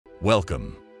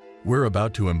Welcome. We're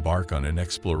about to embark on an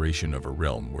exploration of a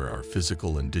realm where our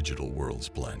physical and digital worlds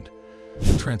blend,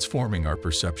 transforming our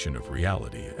perception of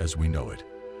reality as we know it.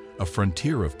 A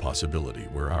frontier of possibility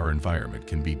where our environment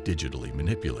can be digitally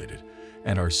manipulated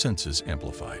and our senses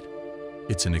amplified.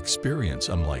 It's an experience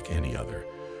unlike any other,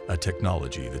 a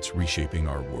technology that's reshaping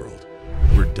our world.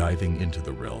 We're diving into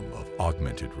the realm of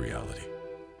augmented reality.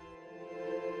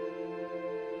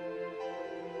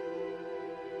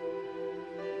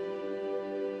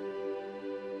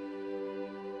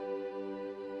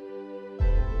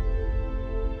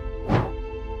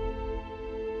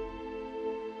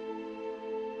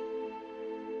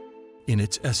 In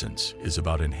its essence, is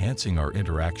about enhancing our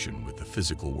interaction with the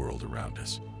physical world around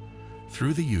us.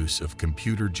 Through the use of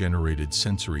computer-generated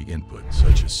sensory input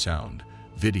such as sound,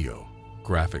 video,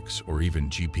 graphics, or even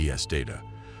GPS data,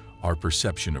 our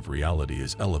perception of reality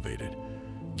is elevated,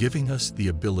 giving us the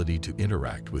ability to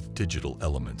interact with digital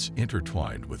elements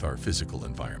intertwined with our physical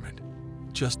environment.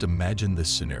 Just imagine this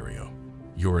scenario.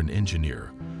 You're an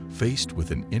engineer faced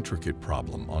with an intricate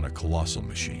problem on a colossal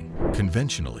machine.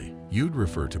 Conventionally, you'd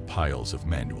refer to piles of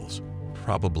manuals,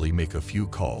 probably make a few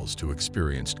calls to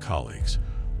experienced colleagues,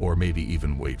 or maybe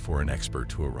even wait for an expert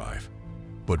to arrive.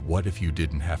 But what if you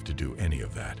didn't have to do any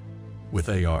of that? With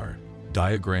AR,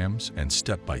 diagrams and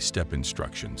step-by-step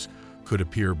instructions could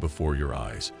appear before your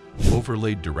eyes,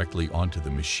 overlaid directly onto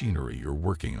the machinery you're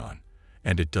working on.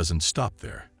 And it doesn't stop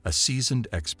there. A seasoned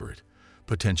expert,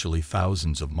 potentially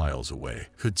thousands of miles away,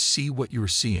 could see what you're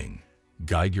seeing,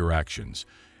 guide your actions,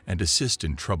 and assist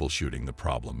in troubleshooting the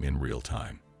problem in real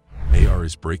time. AR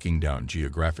is breaking down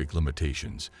geographic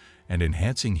limitations and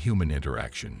enhancing human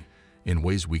interaction in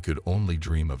ways we could only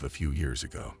dream of a few years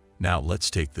ago. Now let's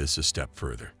take this a step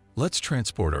further. Let's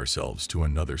transport ourselves to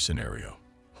another scenario.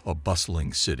 A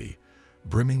bustling city,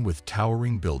 brimming with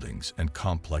towering buildings and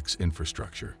complex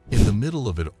infrastructure. In the middle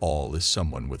of it all is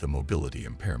someone with a mobility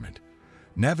impairment.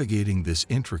 Navigating this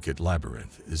intricate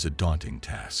labyrinth is a daunting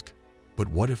task. But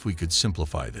what if we could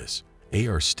simplify this?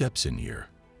 AR steps in here,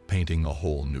 painting a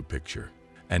whole new picture.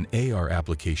 An AR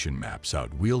application maps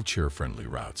out wheelchair-friendly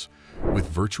routes, with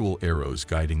virtual arrows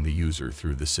guiding the user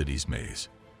through the city's maze.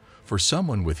 For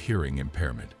someone with hearing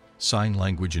impairment, sign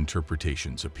language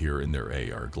interpretations appear in their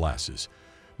AR glasses,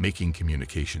 making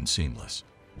communication seamless.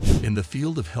 In the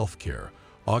field of healthcare,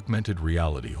 augmented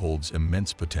reality holds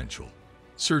immense potential.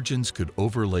 Surgeons could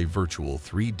overlay virtual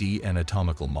 3D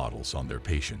anatomical models on their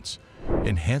patients,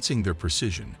 enhancing their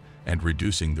precision and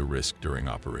reducing the risk during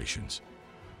operations.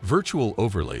 Virtual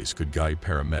overlays could guide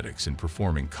paramedics in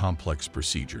performing complex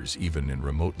procedures even in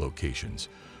remote locations,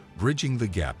 bridging the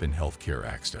gap in healthcare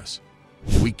access.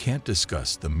 We can't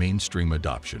discuss the mainstream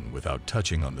adoption without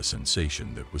touching on the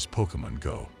sensation that was Pokémon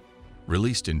Go.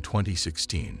 Released in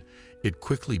 2016, it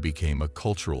quickly became a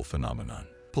cultural phenomenon,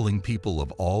 pulling people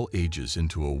of all ages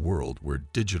into a world where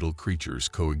digital creatures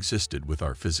coexisted with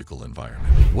our physical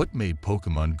environment. What made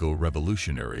Pokémon Go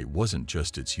revolutionary wasn't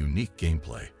just its unique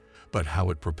gameplay, but how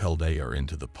it propelled AR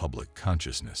into the public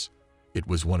consciousness. It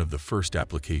was one of the first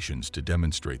applications to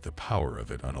demonstrate the power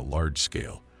of it on a large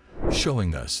scale,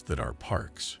 showing us that our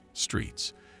parks,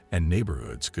 streets, and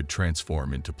neighborhoods could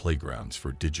transform into playgrounds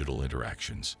for digital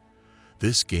interactions.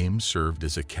 This game served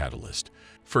as a catalyst.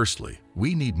 Firstly,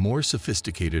 we need more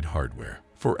sophisticated hardware.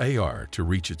 For AR to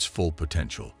reach its full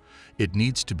potential, it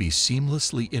needs to be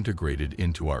seamlessly integrated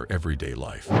into our everyday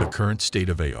life. The current state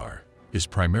of AR is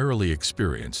primarily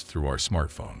experienced through our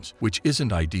smartphones, which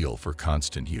isn't ideal for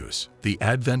constant use. The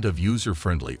advent of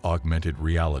user-friendly augmented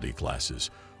reality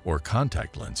glasses or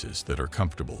contact lenses that are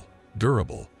comfortable,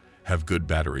 durable, have good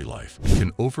battery life, and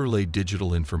can overlay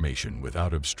digital information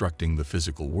without obstructing the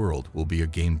physical world will be a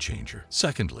game changer.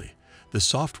 Secondly, the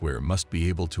software must be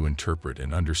able to interpret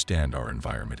and understand our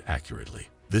environment accurately.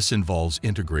 This involves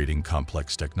integrating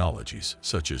complex technologies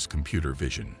such as computer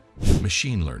vision,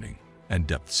 machine learning, and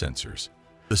depth sensors.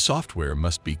 The software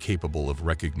must be capable of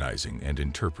recognizing and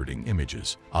interpreting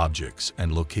images, objects,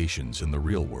 and locations in the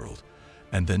real world,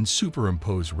 and then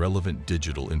superimpose relevant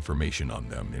digital information on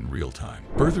them in real time.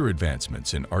 Further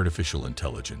advancements in artificial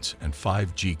intelligence and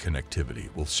 5G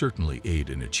connectivity will certainly aid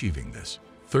in achieving this.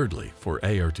 Thirdly, for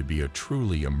AR to be a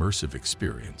truly immersive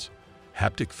experience,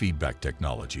 haptic feedback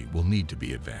technology will need to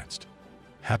be advanced.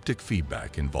 Haptic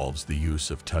feedback involves the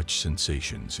use of touch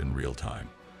sensations in real time,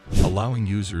 allowing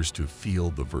users to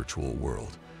feel the virtual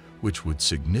world, which would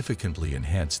significantly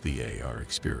enhance the AR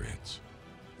experience.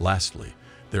 Lastly,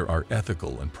 there are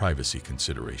ethical and privacy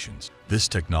considerations. This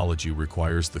technology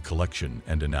requires the collection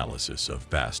and analysis of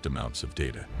vast amounts of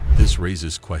data. This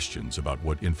raises questions about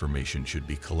what information should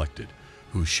be collected,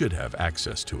 who should have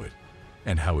access to it,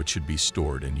 and how it should be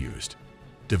stored and used.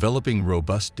 Developing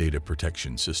robust data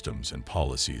protection systems and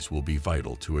policies will be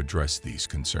vital to address these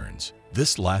concerns.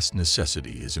 This last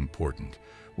necessity is important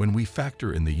when we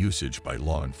factor in the usage by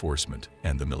law enforcement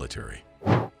and the military.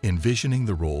 Envisioning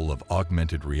the role of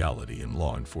augmented reality in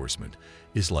law enforcement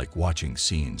is like watching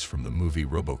scenes from the movie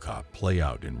RoboCop play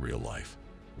out in real life.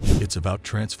 It's about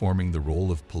transforming the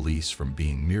role of police from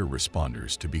being mere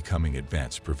responders to becoming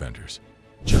advanced preventers.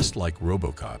 Just like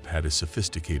RoboCop had a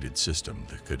sophisticated system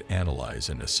that could analyze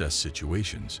and assess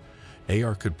situations,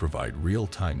 AR could provide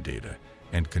real-time data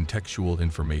and contextual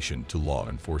information to law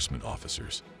enforcement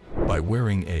officers. By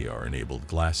wearing AR-enabled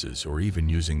glasses or even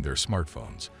using their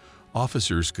smartphones,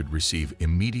 officers could receive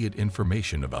immediate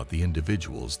information about the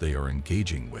individuals they are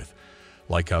engaging with,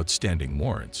 like outstanding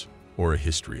warrants or a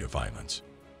history of violence.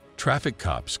 Traffic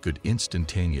cops could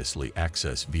instantaneously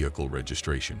access vehicle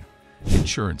registration,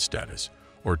 insurance status,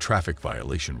 or traffic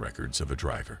violation records of a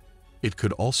driver. It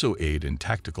could also aid in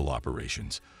tactical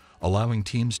operations, allowing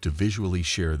teams to visually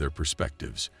share their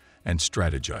perspectives and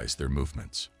strategize their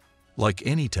movements. Like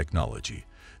any technology,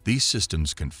 these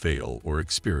systems can fail or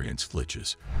experience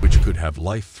glitches, which could have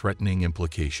life-threatening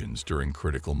implications during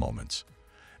critical moments.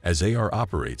 As AR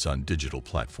operates on digital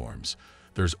platforms,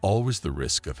 there's always the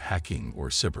risk of hacking or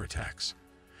cyberattacks.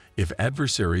 If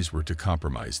adversaries were to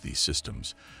compromise these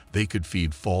systems, they could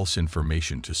feed false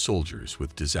information to soldiers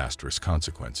with disastrous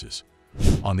consequences.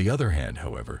 On the other hand,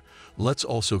 however, let's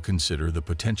also consider the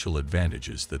potential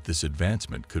advantages that this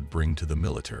advancement could bring to the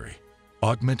military.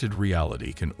 Augmented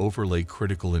reality can overlay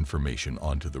critical information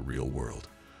onto the real world,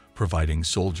 providing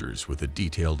soldiers with a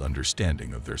detailed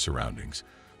understanding of their surroundings,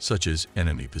 such as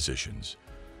enemy positions,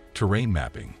 terrain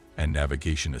mapping, and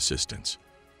navigation assistance.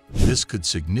 This could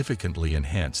significantly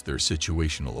enhance their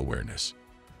situational awareness.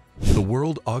 The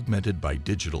world augmented by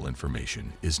digital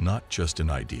information is not just an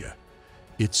idea.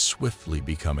 It's swiftly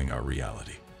becoming our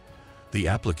reality. The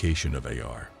application of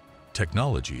AR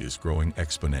technology is growing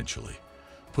exponentially,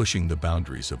 pushing the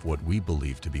boundaries of what we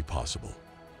believe to be possible.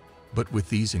 But with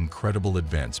these incredible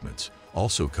advancements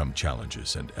also come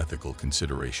challenges and ethical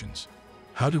considerations.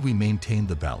 How do we maintain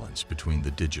the balance between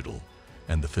the digital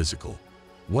and the physical?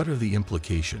 What are the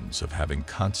implications of having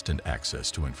constant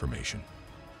access to information?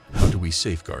 How do we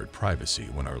safeguard privacy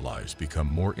when our lives become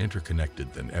more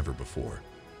interconnected than ever before?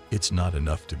 It's not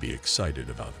enough to be excited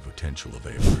about the potential of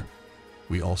AR.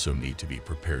 We also need to be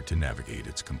prepared to navigate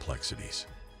its complexities.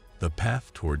 The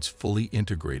path towards fully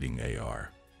integrating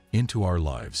AR into our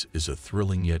lives is a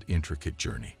thrilling yet intricate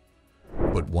journey.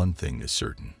 But one thing is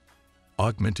certain: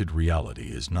 augmented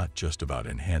reality is not just about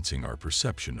enhancing our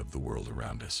perception of the world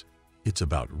around us. It's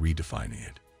about redefining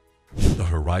it. The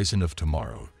horizon of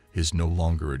tomorrow is no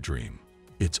longer a dream.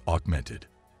 It's augmented.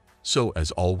 So, as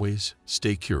always,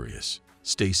 stay curious,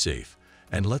 stay safe,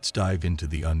 and let's dive into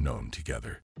the unknown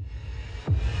together.